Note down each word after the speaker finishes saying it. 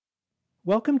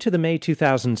Welcome to the May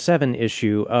 2007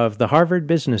 issue of the Harvard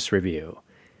Business Review.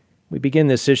 We begin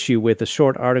this issue with a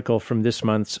short article from this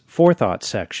month's Forethought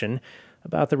section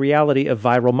about the reality of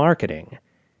viral marketing.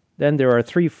 Then there are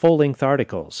 3 full-length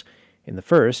articles. In the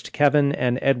first, Kevin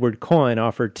and Edward Coyne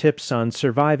offer tips on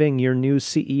surviving your new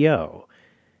CEO.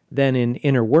 Then in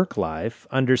Inner Work Life,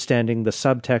 Understanding the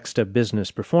Subtext of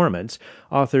Business Performance,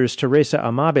 authors Teresa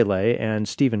Amabile and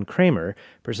Stephen Kramer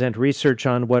present research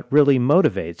on what really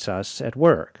motivates us at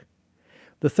work.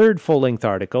 The third full-length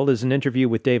article is an interview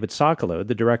with David Sokolow,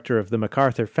 the director of the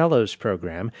MacArthur Fellows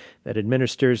Program that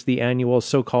administers the annual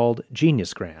so-called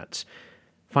Genius Grants.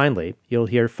 Finally, you'll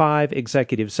hear 5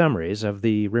 executive summaries of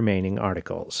the remaining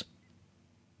articles.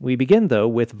 We begin, though,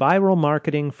 with Viral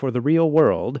Marketing for the Real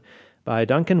World by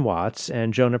Duncan Watts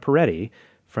and Jonah Peretti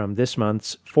from this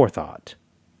month's Forethought.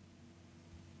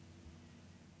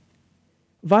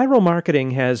 Viral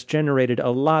marketing has generated a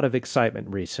lot of excitement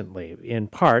recently, in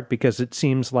part because it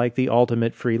seems like the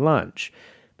ultimate free lunch.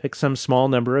 Pick some small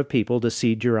number of people to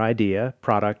seed your idea,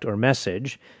 product, or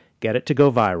message, get it to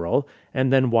go viral,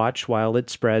 and then watch while it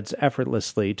spreads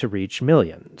effortlessly to reach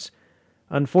millions.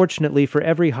 Unfortunately, for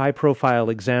every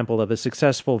high-profile example of a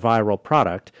successful viral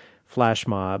product, flash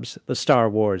mobs, the Star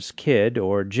Wars Kid,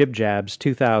 or Jib Jab's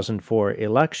 2004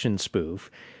 election spoof,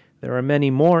 there are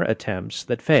many more attempts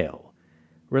that fail.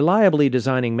 Reliably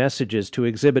designing messages to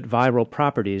exhibit viral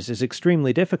properties is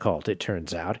extremely difficult, it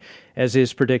turns out, as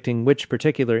is predicting which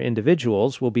particular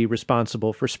individuals will be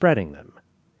responsible for spreading them.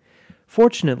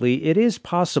 Fortunately, it is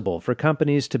possible for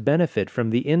companies to benefit from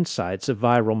the insights of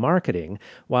viral marketing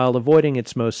while avoiding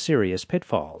its most serious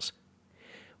pitfalls.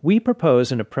 We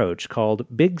propose an approach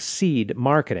called Big Seed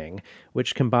Marketing,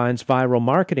 which combines viral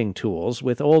marketing tools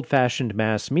with old-fashioned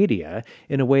mass media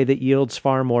in a way that yields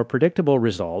far more predictable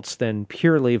results than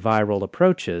purely viral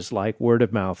approaches like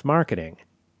word-of-mouth marketing.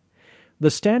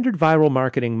 The standard viral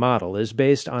marketing model is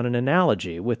based on an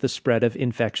analogy with the spread of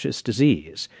infectious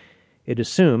disease. It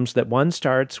assumes that one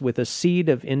starts with a seed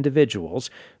of individuals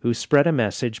who spread a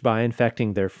message by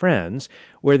infecting their friends,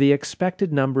 where the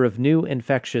expected number of new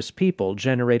infectious people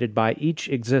generated by each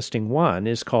existing one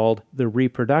is called the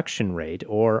reproduction rate,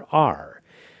 or R.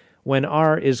 When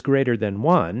R is greater than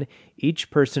 1, each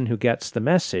person who gets the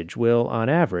message will, on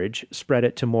average, spread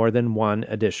it to more than one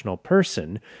additional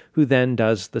person, who then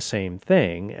does the same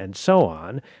thing, and so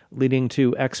on, leading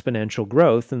to exponential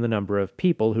growth in the number of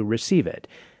people who receive it.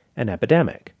 An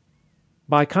epidemic.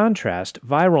 By contrast,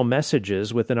 viral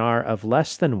messages with an R of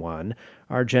less than 1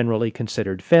 are generally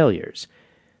considered failures.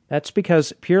 That's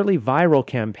because purely viral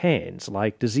campaigns,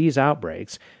 like disease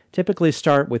outbreaks, typically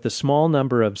start with a small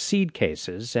number of seed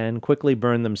cases and quickly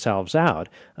burn themselves out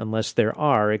unless their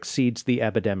R exceeds the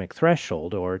epidemic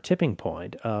threshold or tipping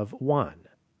point of 1.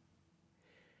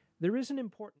 There is an important